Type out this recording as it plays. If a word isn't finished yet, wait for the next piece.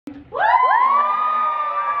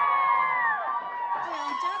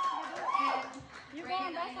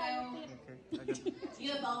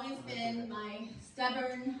You have always been my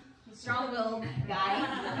stubborn, strong-willed guy.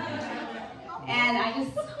 And I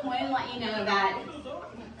just want to let you know that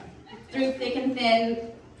through thick and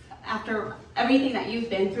thin, after everything that you've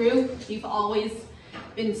been through, you've always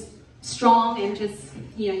been strong and just,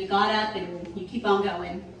 you got up and you keep on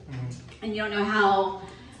going. And you don't know how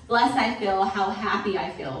blessed I feel, how happy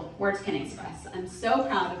I feel. Words can't express. I'm so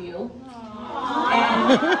proud of you.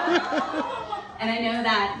 And I know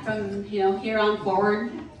that from here on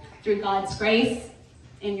forward, through God's grace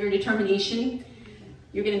and your determination,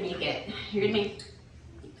 you're gonna make it. You're gonna make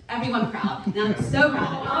everyone proud. And I'm so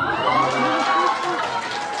proud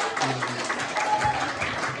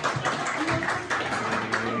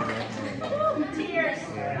of you. Cheers.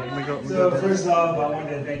 So first off, I wanted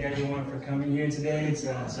to thank everyone for coming here today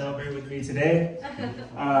to celebrate with me today.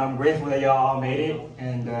 I'm grateful that y'all all made it,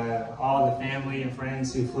 and all the family and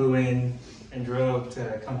friends who flew in and drove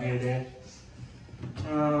to come here today.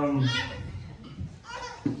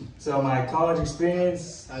 So my college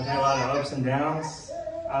experience, I've had a lot of ups and downs.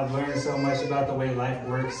 I've learned so much about the way life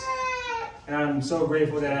works, and I'm so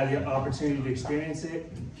grateful that I had the opportunity to experience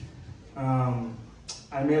it. I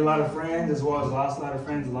made a lot of friends as well as lost a lot of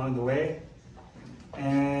friends along the way.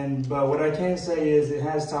 But what I can say is it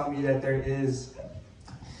has taught me that there is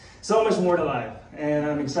so much more to life, and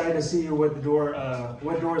I'm excited to see what doors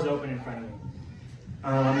open in front of me.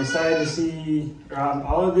 I'm excited to see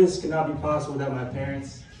all of this could not be possible without my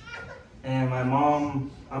parents. And my mom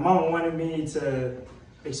wanted me to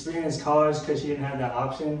experience college because she didn't have that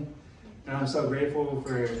option. And I'm so grateful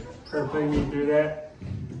for her putting me through that.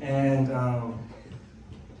 And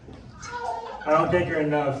I don't thank her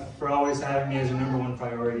enough for always having me as her #1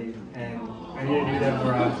 priority. And I need to do that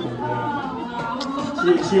more often.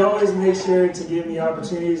 She always makes sure to give me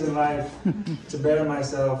opportunities in life to better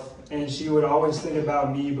myself. And she would always think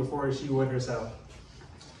about me before she would herself.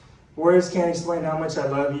 Words can't explain how much I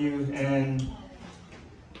love you, and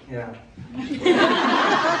yeah.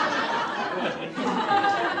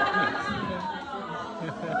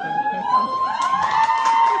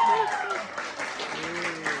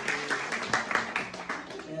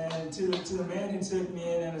 And to the man who took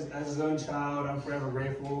me in as his own child, I'm forever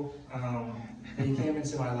grateful that he came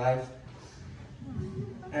into my life.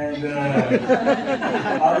 And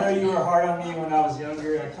although you were hard on me when I was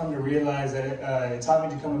younger, I come to realize that it taught me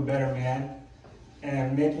to become a better man.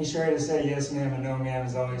 And making sure to say yes ma'am and no ma'am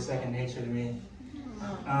is always second nature to me.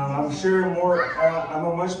 I'm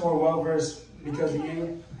a much more well-versed because of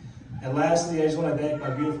you. And lastly, I just want to thank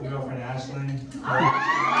my beautiful girlfriend, Ashlyn.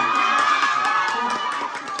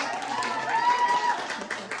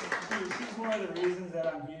 She's one of the reasons that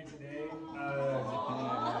I'm here today.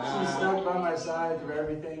 She stuck by my side through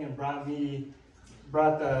everything and brought me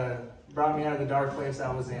out of the dark place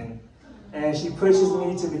I was in. And she pushes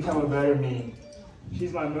me to become a better me.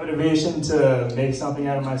 She's my motivation to make something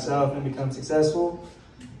out of myself and become successful.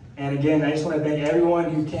 And again, I just want to thank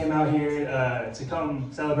everyone who came out here to come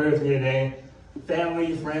celebrate with me today.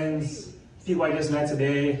 Family, friends, people I just met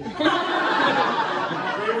today.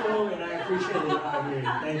 I'm grateful and I appreciate you out here.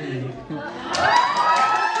 Thank you.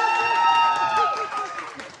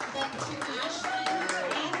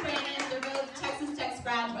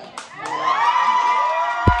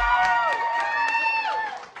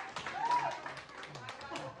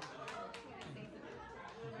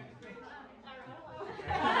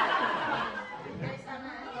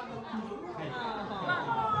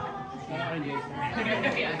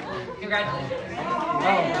 Congratulations.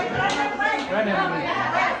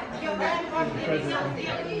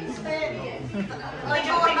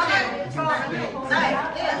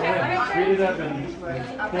 Read it up and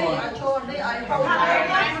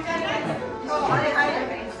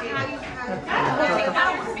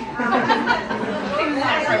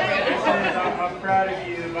I'm proud of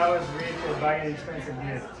you. If I was rich, I'd buy you an expensive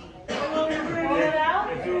gift.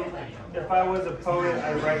 If I was a poet,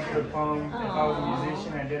 I'd write you a poem. If I was a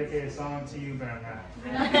musician, I'd dedicate a song to you, but I'm not.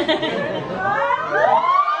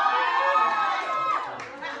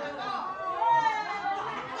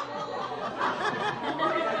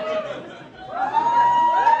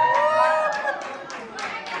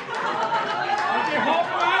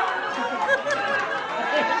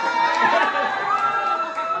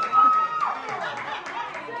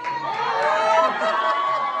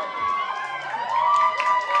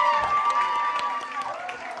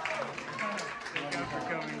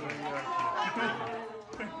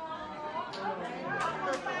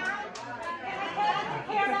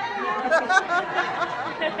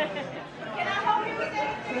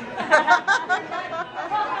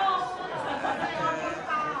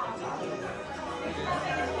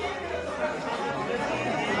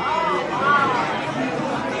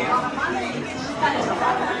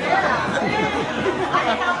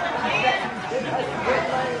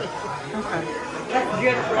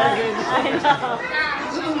 I'd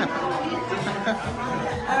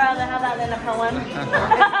rather have that than a poem.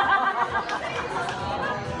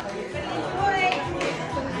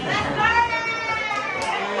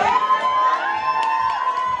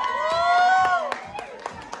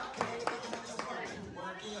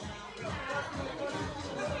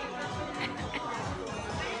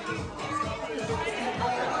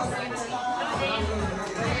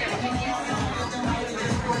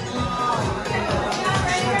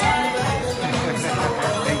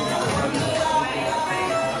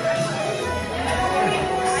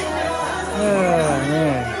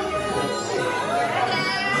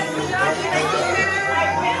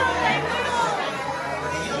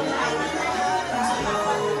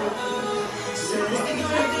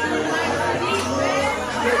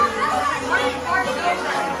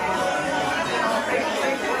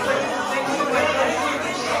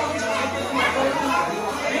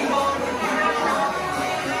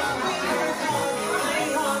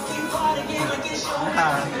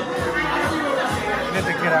 Need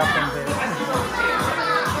to get out from there.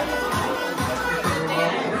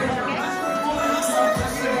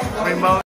 Remote.